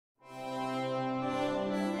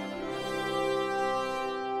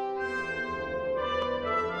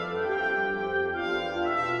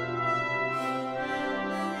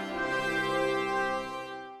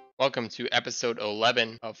Welcome to episode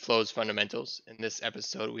 11 of Flow's Fundamentals. In this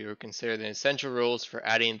episode, we will consider the essential rules for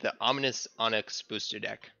adding the Ominous Onyx Booster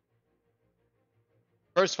deck.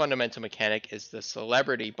 First fundamental mechanic is the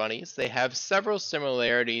Celebrity Bunnies. They have several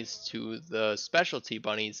similarities to the Specialty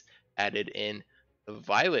Bunnies added in the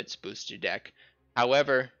Violet Booster deck.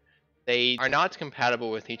 However, they are not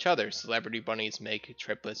compatible with each other. Celebrity Bunnies make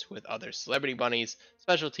triplets with other Celebrity Bunnies.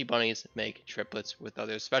 Specialty Bunnies make triplets with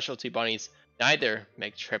other Specialty Bunnies. Neither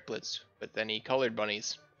make triplets with any colored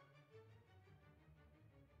bunnies.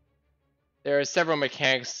 There are several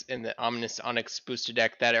mechanics in the Ominous Onyx booster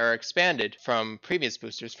deck that are expanded from previous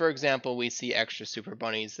boosters. For example, we see extra Super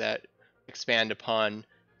Bunnies that expand upon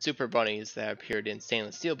Super Bunnies that appeared in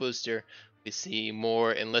Stainless Steel booster. We see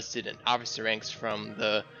more enlisted and officer ranks from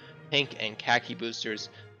the pink and khaki boosters.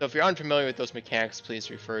 So if you're unfamiliar with those mechanics,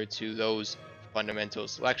 please refer to those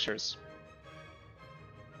fundamentals lectures.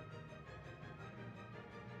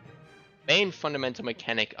 Main fundamental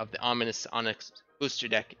mechanic of the Ominous Onyx booster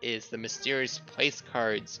deck is the mysterious place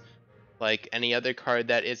cards. Like any other card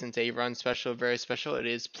that isn't a run special or very special, it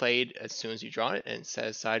is played as soon as you draw it and set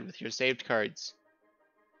aside with your saved cards.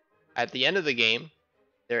 At the end of the game,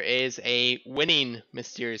 there is a winning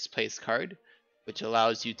mysterious place card, which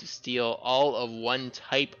allows you to steal all of one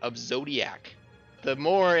type of zodiac. The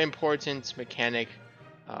more important mechanic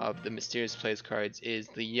of the mysterious place cards is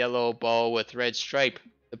the yellow ball with red stripe.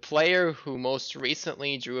 The player who most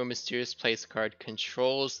recently drew a mysterious place card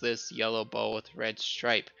controls this yellow ball with red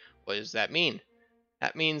stripe. What does that mean?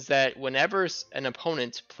 That means that whenever an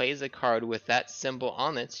opponent plays a card with that symbol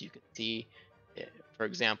on it, you can see, for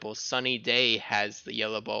example, Sunny Day has the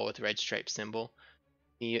yellow ball with red stripe symbol.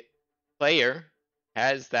 The player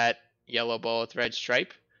has that yellow ball with red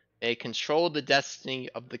stripe. They control the destiny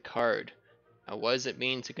of the card. Now, what does it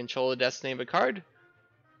mean to control the destiny of a card?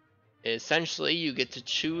 Essentially, you get to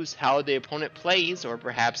choose how the opponent plays or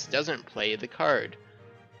perhaps doesn't play the card.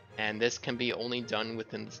 And this can be only done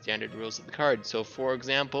within the standard rules of the card. So for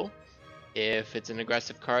example, if it's an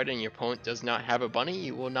aggressive card and your opponent does not have a bunny,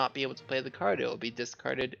 you will not be able to play the card. It will be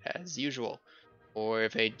discarded as usual. Or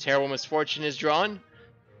if a terrible misfortune is drawn,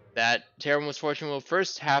 that terrible misfortune will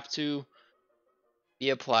first have to be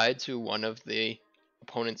applied to one of the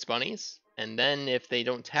opponent's bunnies. And then if they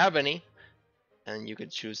don't have any, and you could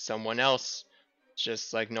choose someone else,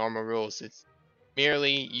 just like normal rules. It's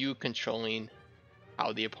merely you controlling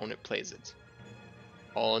how the opponent plays it.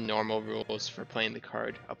 All normal rules for playing the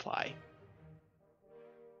card apply.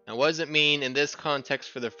 Now, what does it mean in this context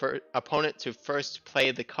for the opponent to first play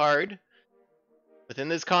the card? Within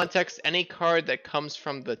this context, any card that comes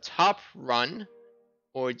from the top run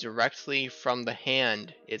or directly from the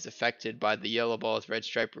hand is affected by the yellow ball with red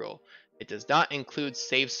stripe rule. It does not include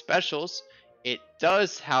save specials. It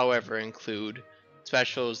does, however, include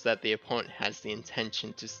specials that the opponent has the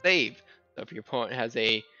intention to save. So if your opponent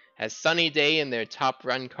has Sunny Day in their top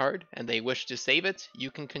run card and they wish to save it,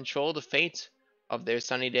 you can control the fate of their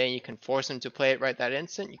Sunny Day. You can force them to play it right that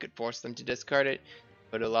instant. You could force them to discard it,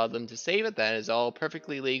 but allow them to save it. That is all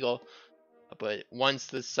perfectly legal. But once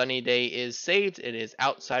the Sunny Day is saved, it is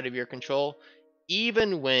outside of your control.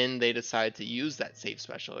 Even when they decide to use that save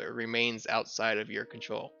special, it remains outside of your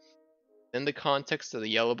control. In the context of the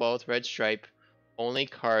yellow ball with red stripe, only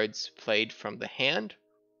cards played from the hand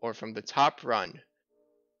or from the top run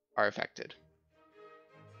are affected.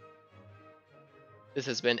 This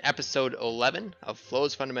has been episode 11 of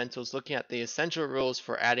Flow's Fundamentals, looking at the essential rules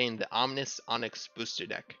for adding the Ominous Onyx booster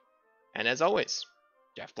deck. And as always,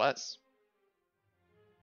 Jeff bless.